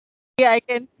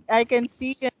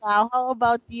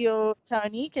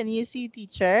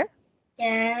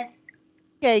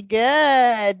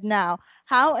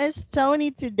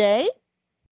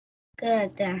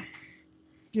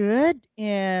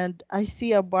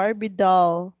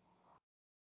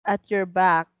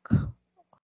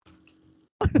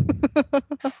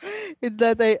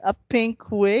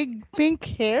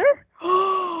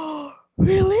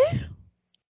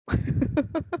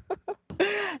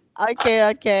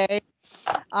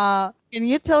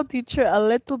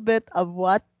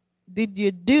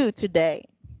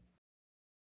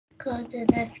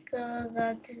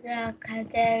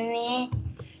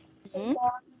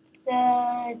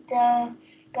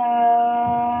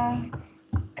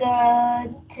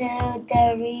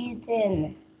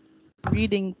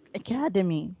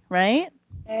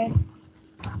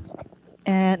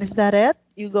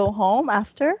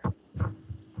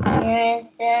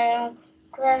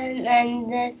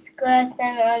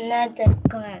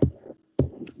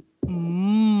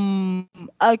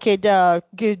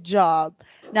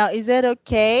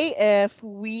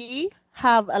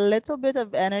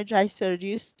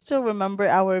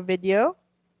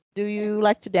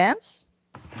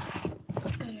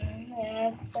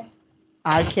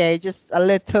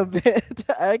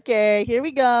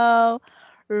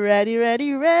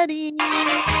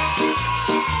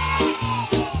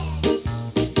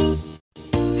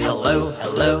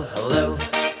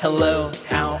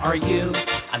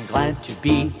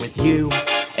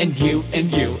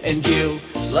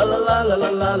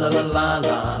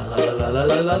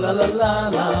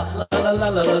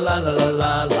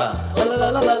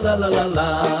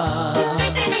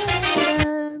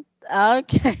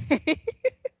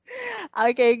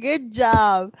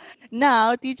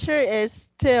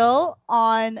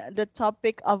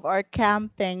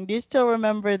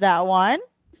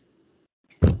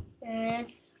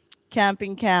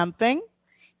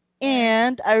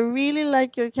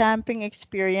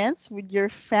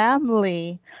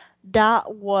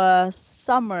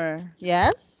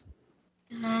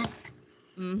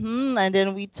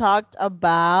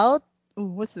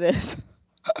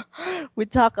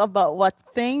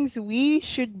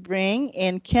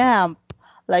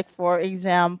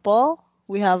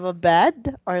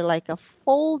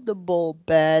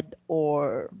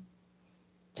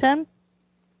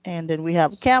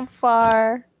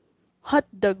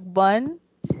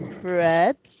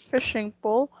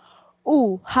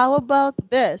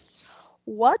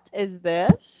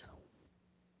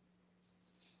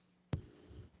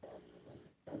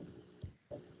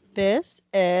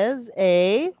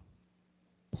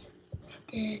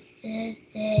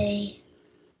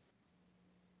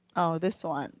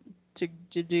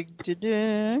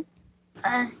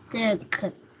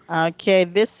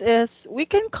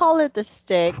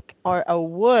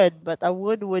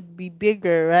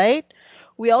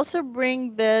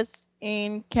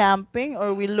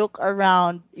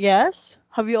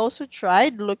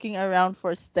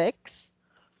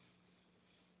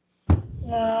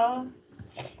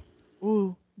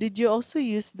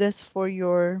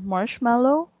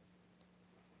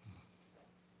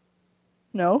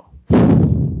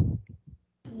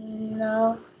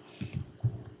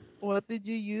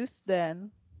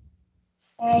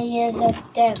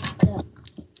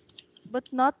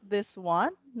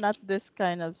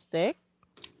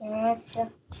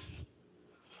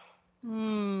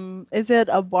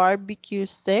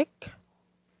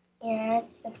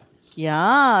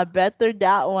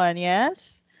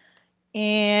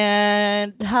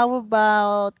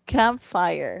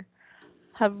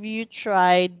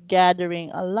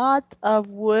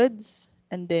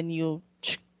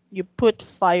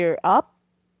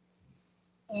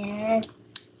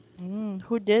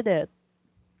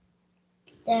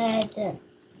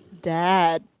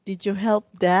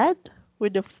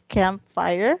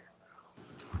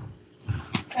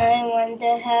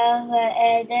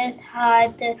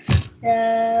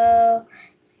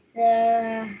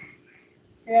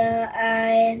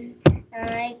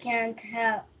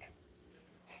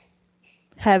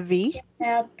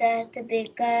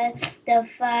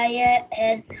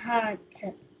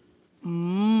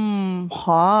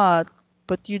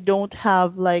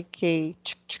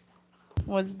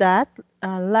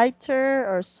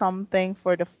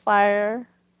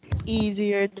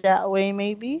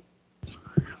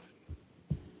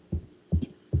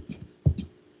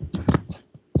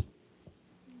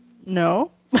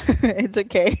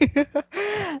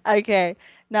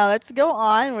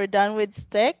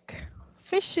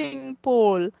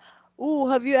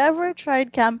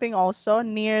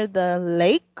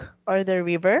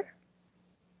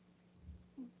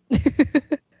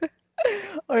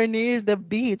or near the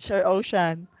beach or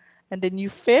ocean. And then you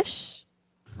fish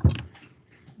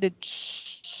the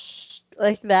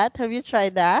like that. Have you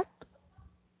tried that?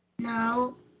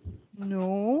 No.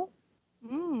 No.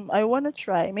 I want to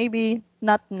try. Maybe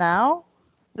not now,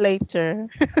 later.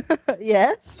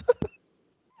 Yes.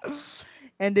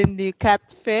 And then you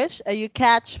catfish, you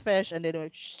catch fish, and then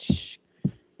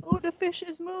oh, the fish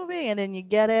is moving, and then you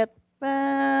get it.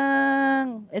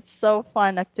 Bang! It's so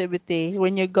fun activity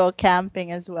when you go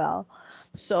camping as well.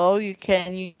 So you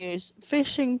can use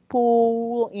fishing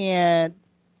pole and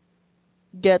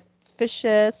get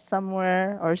fishes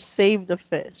somewhere or save the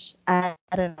fish. I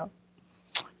don't know.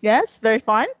 Yes, very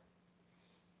fun.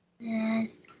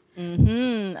 Yes.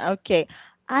 Okay.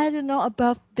 I don't know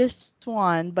about this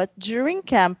one, but during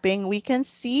camping, we can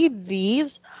see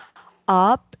these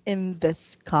up in the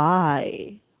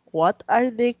sky. What are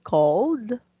they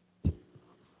called?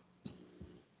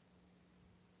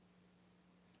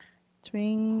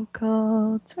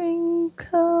 Twinkle,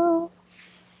 twinkle,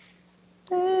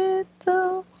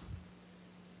 little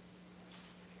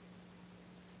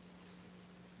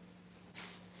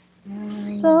Mm,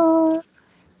 star.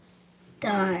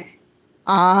 Star.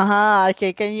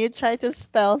 Okay. Can you try to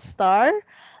spell star? S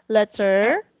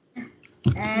Letter.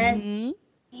 S Mm-hmm.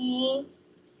 E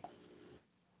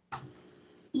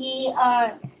E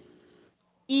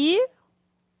E,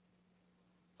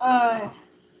 R.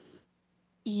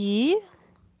 E,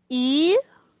 E.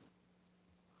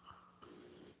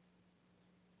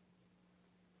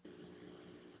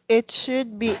 It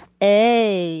should be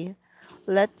A.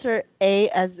 Letter A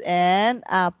as in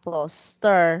apple.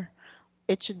 Star.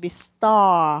 It should be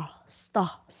star.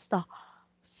 Star. Star.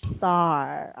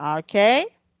 Star. Okay.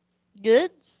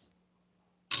 Goods.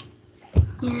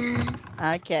 Yeah.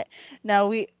 Okay. Now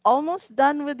we almost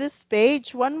done with this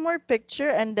page. One more picture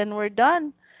and then we're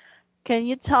done. Can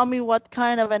you tell me what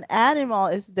kind of an animal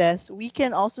is this? We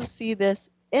can also see this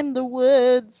in the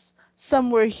woods,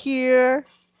 somewhere here,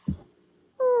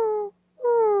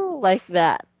 like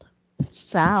that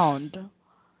sound.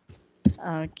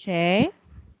 Okay.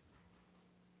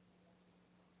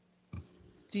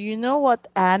 Do you know what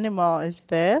animal is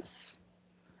this?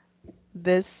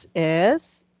 This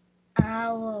is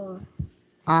Owl.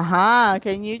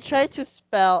 Can you try to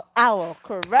spell owl?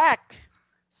 Correct.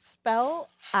 Spell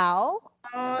owl.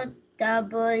 O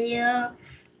W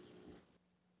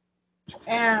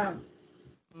L.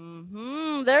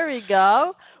 There we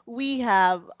go. We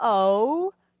have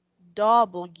O,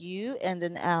 W, and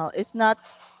an L. It's not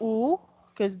oo,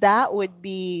 because that would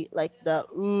be like the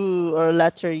oo or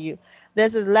letter U.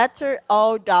 This is letter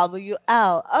O, W,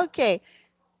 L. Okay,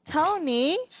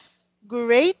 Tony,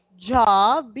 great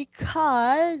job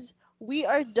because we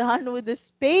are done with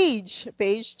this page,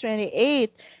 page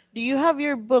 28. Do you have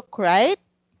your book, right?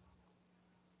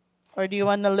 Or do you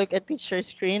want to look at teacher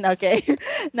screen? Okay.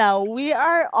 Now we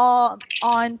are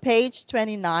on page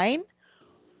 29.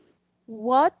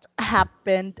 What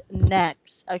happened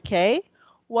next? Okay.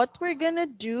 What we're going to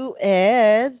do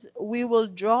is we will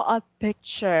draw a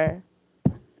picture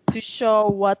to show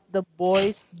what the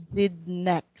boys did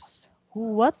next.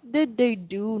 What did they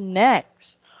do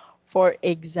next? For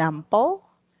example,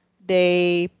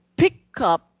 they pick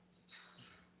up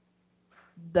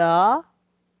the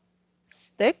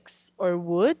sticks or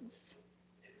woods,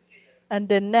 and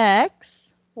the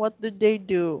next, what did they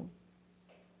do?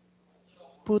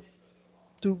 Put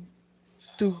to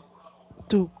to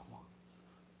to.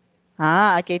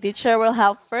 Okay, teacher will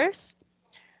help first.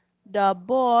 The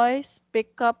boys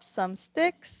pick up some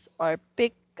sticks or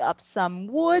pick up some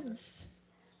woods,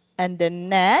 and the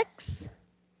next,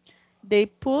 they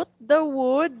put the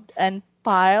wood and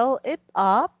pile it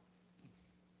up.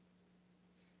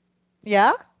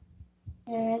 Yeah?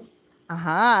 Yes.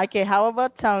 Okay, how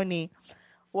about Tony?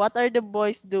 What are the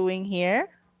boys doing here?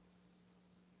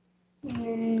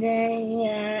 And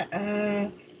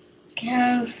then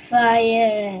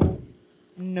campfire.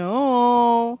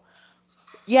 No.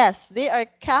 Yes, they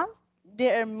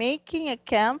are making a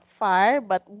campfire,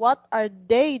 but what are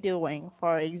they doing?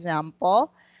 For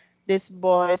example, these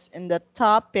boys in the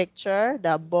top picture,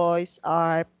 the boys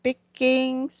are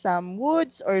picking some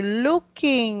woods or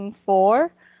looking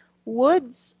for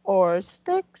woods or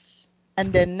sticks.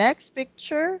 And the next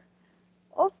picture,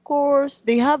 of course,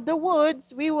 they have the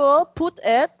woods. We will put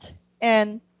it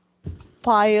and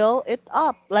pile it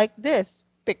up like this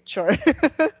picture.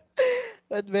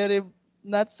 But very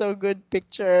not so good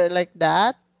picture like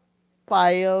that.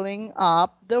 Piling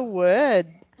up the wood.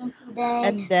 They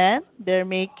And then they're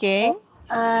making.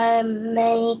 are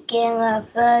making a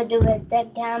food with the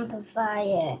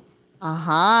campfire.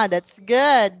 That's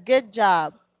good. Good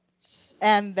job.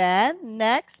 And then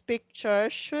next picture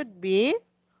should be,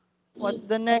 what's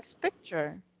the eating, next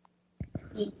picture?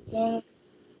 eating,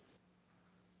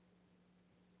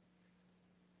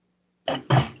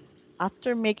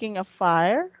 After making a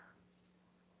fire,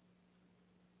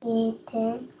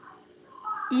 eating,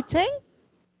 eating?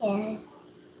 yeah,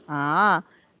 Ah,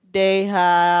 they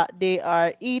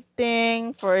are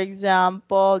eating. For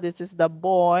example, this is the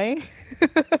boy.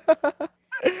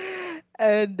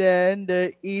 And then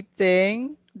they're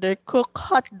eating their cooked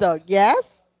hot dog.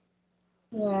 Yes?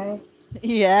 yes.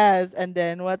 Yes. And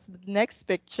then what's the next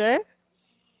picture?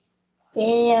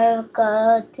 They are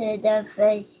go to the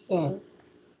fishing.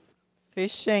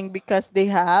 Fishing because they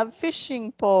have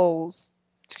fishing poles.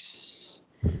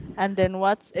 And then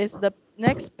what is the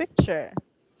next picture?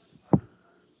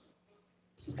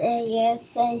 They are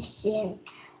fishing.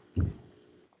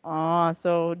 Ah,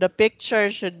 so the picture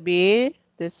should be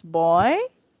this boy,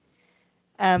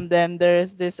 and then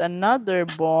there's this another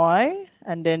boy,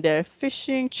 and then they're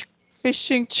fishing,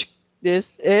 fishing.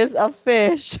 This is a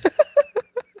fish.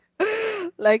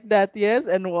 Like that, yes,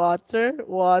 and water,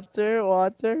 water,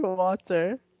 water,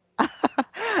 water.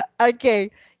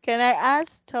 Okay, can I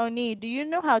ask Tony, do you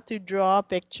know how to draw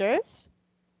pictures?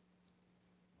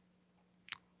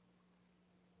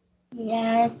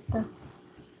 Yes,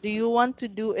 Do you want to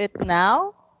do it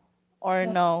now or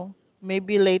no?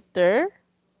 Maybe later?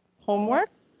 Homework?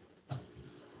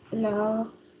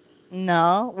 no,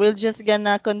 No, we're just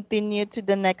gonna continue to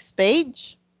the next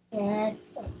page.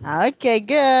 yes. Okay,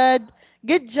 good.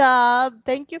 Good job.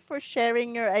 Thank you for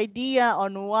sharing your idea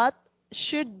on what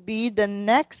should be the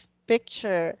next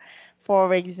picture.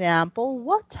 For example,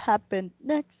 what happened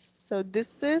next? So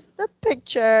this is the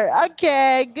picture.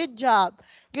 Okay, good job.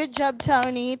 Good job,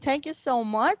 Tony. Thank you so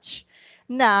much.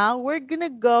 Now we're gonna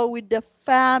go with the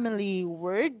family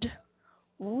word.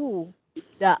 Ooh,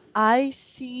 the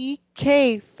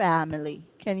ICK family.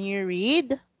 Can you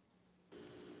read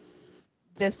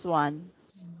this one?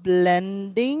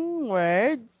 Blending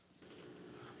words.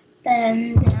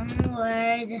 Random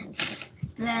word,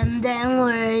 random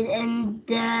word, and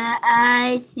the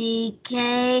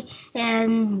ICK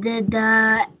and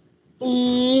the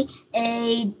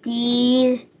EAD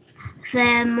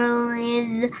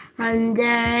families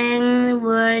wondering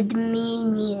word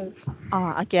meaning.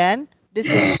 Again,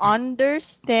 this is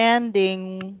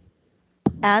understanding.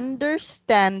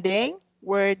 Understanding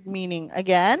word meaning.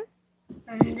 Again,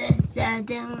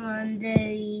 Understanding wonder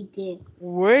reading.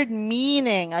 word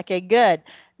meaning. Okay, good.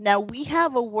 Now we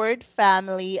have a word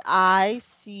family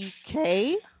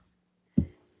ICK.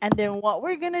 And then what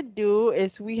we're gonna do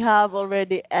is we have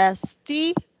already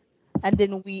ST, and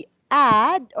then we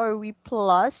add or we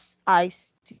plus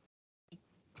ICK.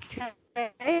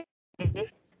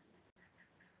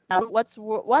 Now what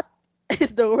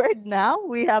is the word now?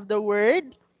 We have the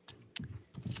word st-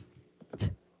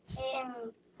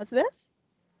 And, what's this?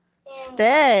 and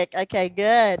Stick. Okay,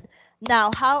 good.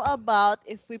 Now how about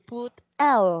if we put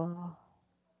L?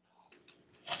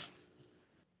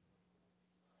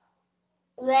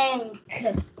 link.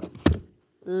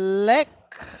 Lick.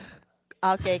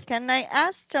 Okay, can I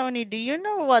ask Tony, do you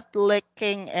know what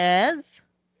licking is?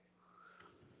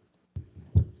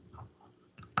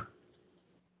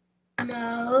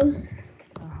 No.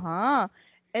 Uh-huh.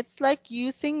 It's like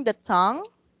using the tongue,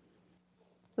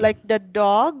 like the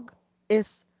dog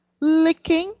is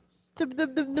licking, dum,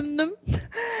 dum, dum, dum, dum,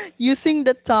 using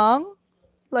the tongue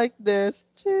like this,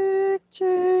 chick,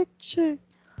 chick, chick.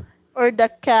 Or the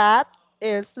cat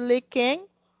is licking,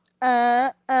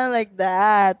 like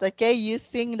that. Okay,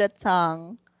 using the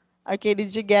tongue. Okay,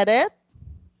 did you get it?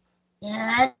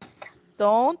 Yes.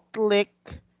 Don't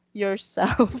lick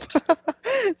yourself.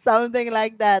 Something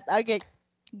like that. Okay,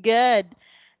 good.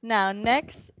 Now,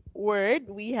 next word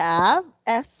we have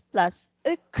S plus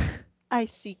ik,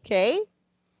 ICK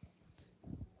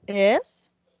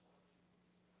is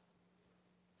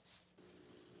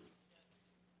s-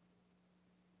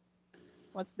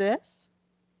 what's this?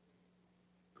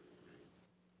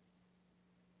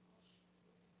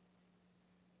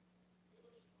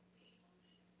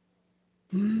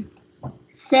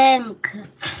 Think.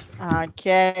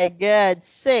 Okay, good.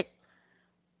 Sick.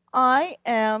 I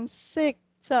am sick,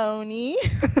 Tony.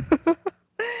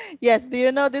 Yes, do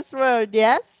you know this word?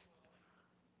 Yes?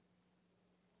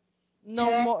 No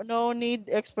Yes. more, no need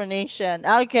explanation.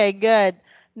 Okay, good.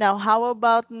 Now, how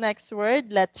about next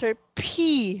word? Letter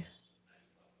P.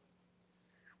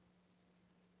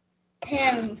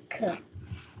 Pink.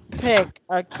 Pick.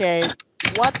 Okay.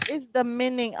 What is the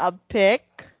meaning of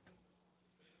pick?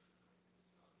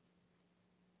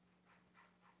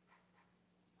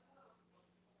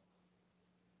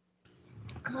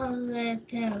 color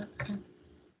pink.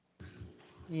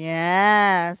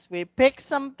 Yes, we pick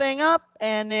something up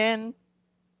and then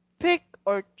pick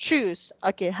or choose.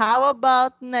 Okay, how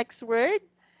about next word?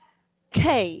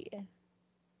 K.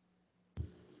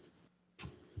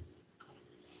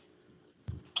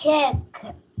 Kick.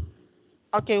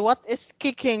 Okay, what is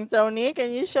kicking, Tony?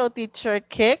 Can you show teacher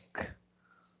kick?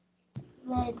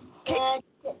 With Kick.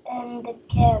 foot and the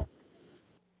kick.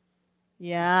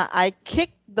 Yeah, I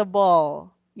kicked the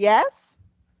ball. Yes?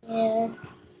 Yes.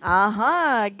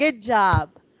 Uh-huh, good job.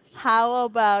 How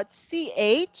about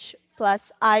CH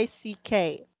plus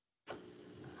ICK?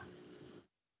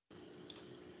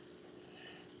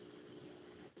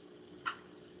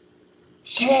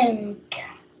 Chink.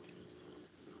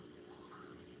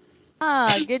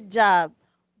 Ah, good job.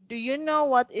 Do you know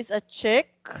what is a chick?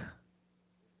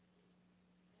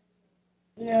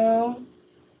 No.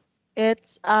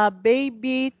 It's a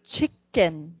baby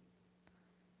chicken.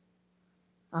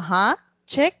 Uh-huh.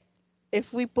 Chick.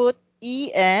 If we put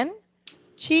EN,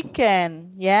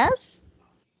 chicken. Yes?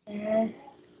 Yes.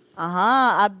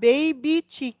 Uh-huh. A baby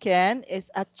chicken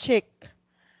is a chick.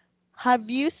 Have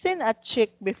you seen a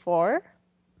chick before?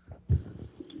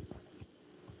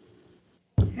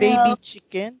 Baby No.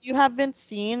 chicken? You haven't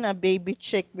seen a baby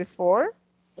chick before?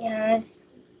 Yes.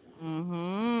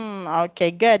 Mm-hmm.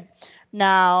 Okay, good.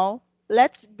 Now,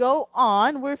 let's go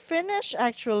on. We're finished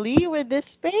actually with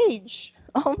this page.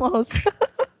 Almost.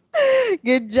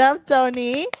 Good job,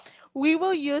 Tony. We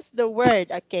will use the word.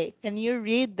 Okay, can you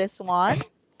read this one?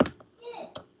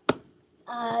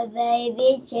 A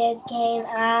baby chick came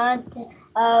out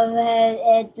of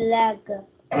its leg.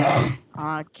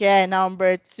 Okay,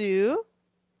 number two.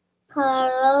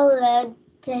 Carl left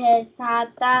his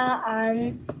hat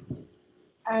on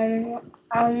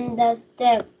the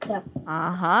stick.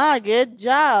 Uh-huh, good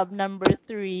job. Number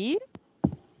three.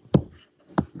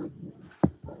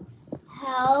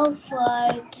 How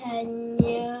far can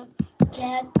you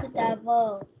kick the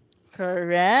ball?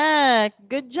 Correct.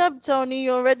 Good job, Tony.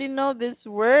 You already know these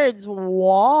words.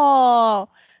 Wow.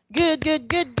 Good, good,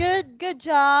 good, good. Good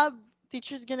job.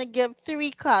 Teacher's gonna give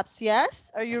 3 claps.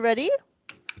 Yes? Are you ready?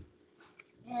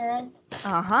 Yes.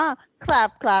 Uh-huh.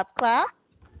 Clap, clap, clap.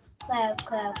 Clap,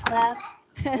 clap, clap.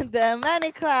 And then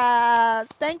many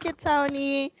claps. Thank you,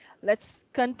 Tony. Let's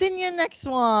continue next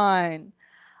one.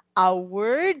 A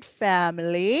word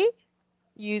family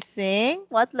using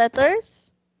what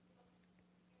letters?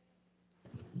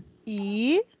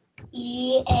 E.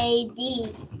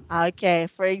 EAD. Okay,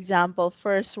 for example,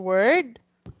 first word.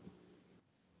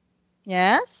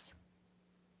 Yes?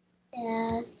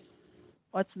 Yes.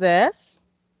 What's this?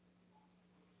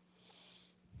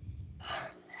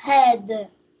 Head.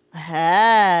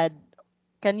 Head.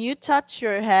 Can you touch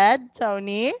your head,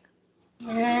 Tony?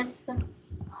 Yes.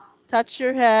 Touch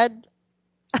your head.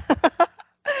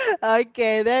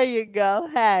 Okay, there you go.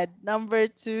 Head. Number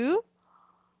two.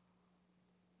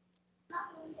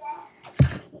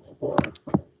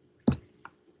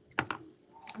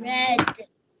 Red.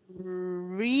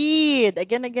 Read.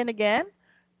 Again, again, again.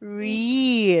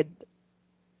 Read.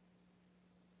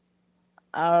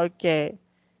 Okay.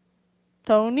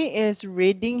 Tony is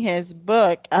reading his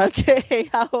book. Okay,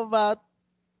 how about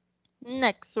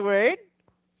next word?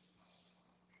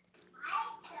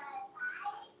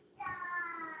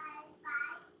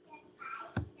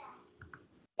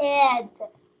 Ed.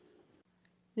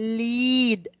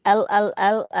 Lead. L.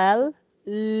 L.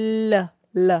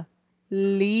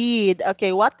 Lead.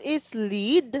 Okay, what is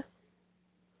lead?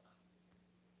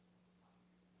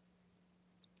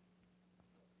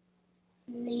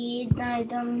 Lead. I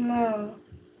don't know.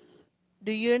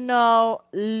 Do you know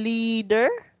leader?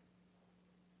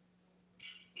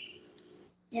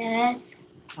 Yes.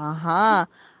 Uh-huh.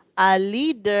 A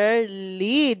leader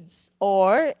leads,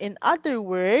 or in other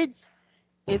words,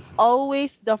 is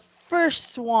always the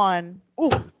first one.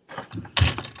 Ooh.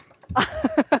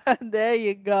 There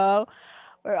you go.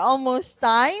 We're almost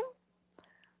time.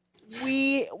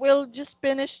 We will just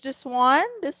finish this one.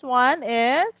 This one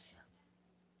is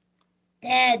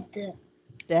Dead.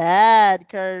 dad.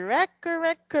 Correct,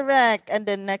 correct, correct. And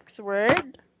the next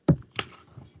word,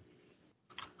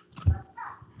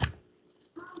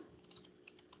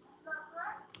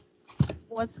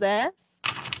 what's this?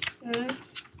 Hmm?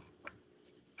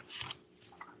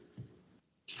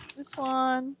 This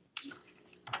one.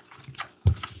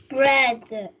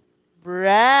 Bread.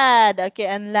 Bread. Okay,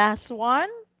 and last one.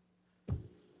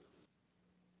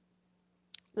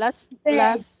 Bread.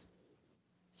 Last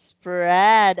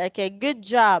spread. Okay, good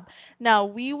job. Now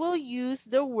we will use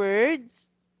the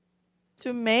words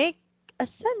to make a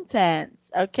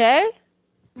sentence. Okay?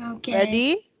 Okay.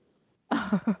 Ready?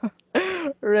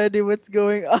 Ready? What's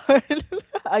going on?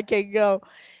 Okay, go.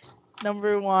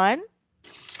 Number one,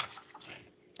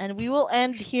 and we will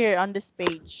end here on this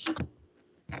page.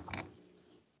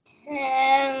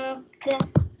 Hank,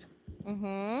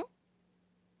 Mm-hmm.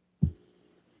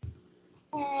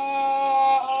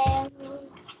 and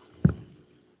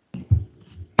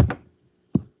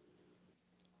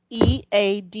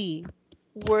EAD.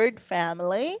 Word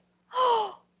family.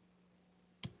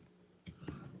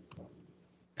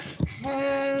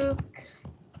 Hank,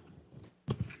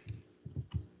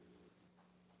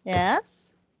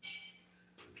 Yes.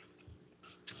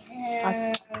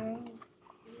 As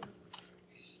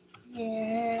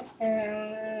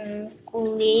and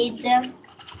lead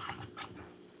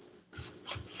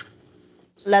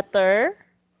letter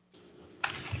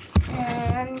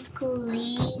and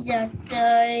lead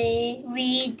authority,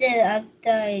 read the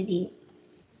authority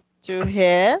to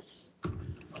his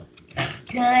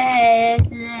to his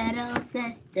little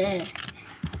sister.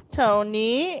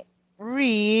 Tony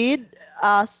read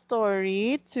a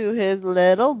story to his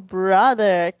little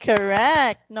brother.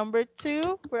 Correct. Number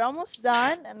two, we're almost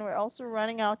done and we're also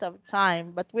running out of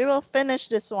time, but we will finish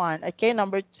this one. Okay,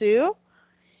 number two,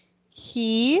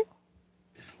 he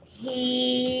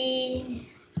He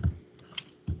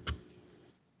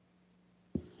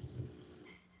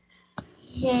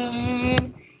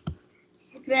he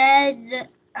spreads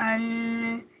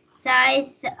on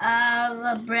size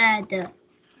of bread.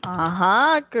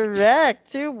 uh-huh,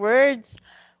 correct. Two words.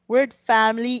 Word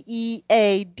family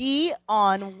EAD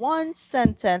on one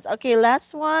sentence. Okay,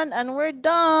 last one and we're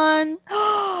done.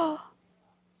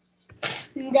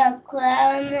 The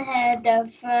clown had a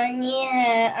funny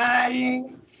hair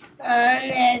on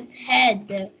his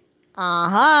head.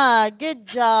 Aha, good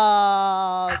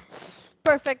job.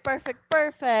 Perfect, perfect,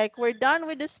 perfect. We're done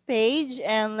with this page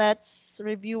and let's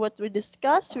review what we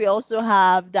discussed. We also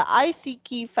have the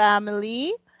ICK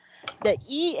family, the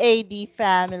EAD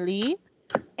family,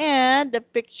 and the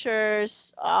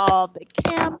pictures of the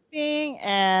camping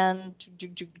and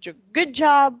good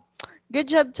job. Good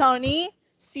job, Tony.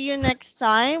 See you next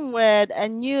time with a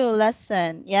new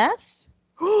lesson. Yes?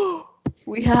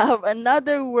 We have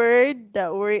another word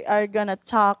that we are gonna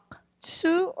talk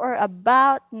to or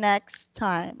about next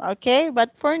time. Okay,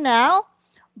 but for now,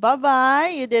 bye bye.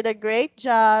 You did a great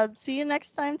job. See you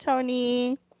next time,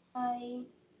 Tony. Bye.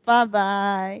 Bye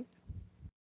bye.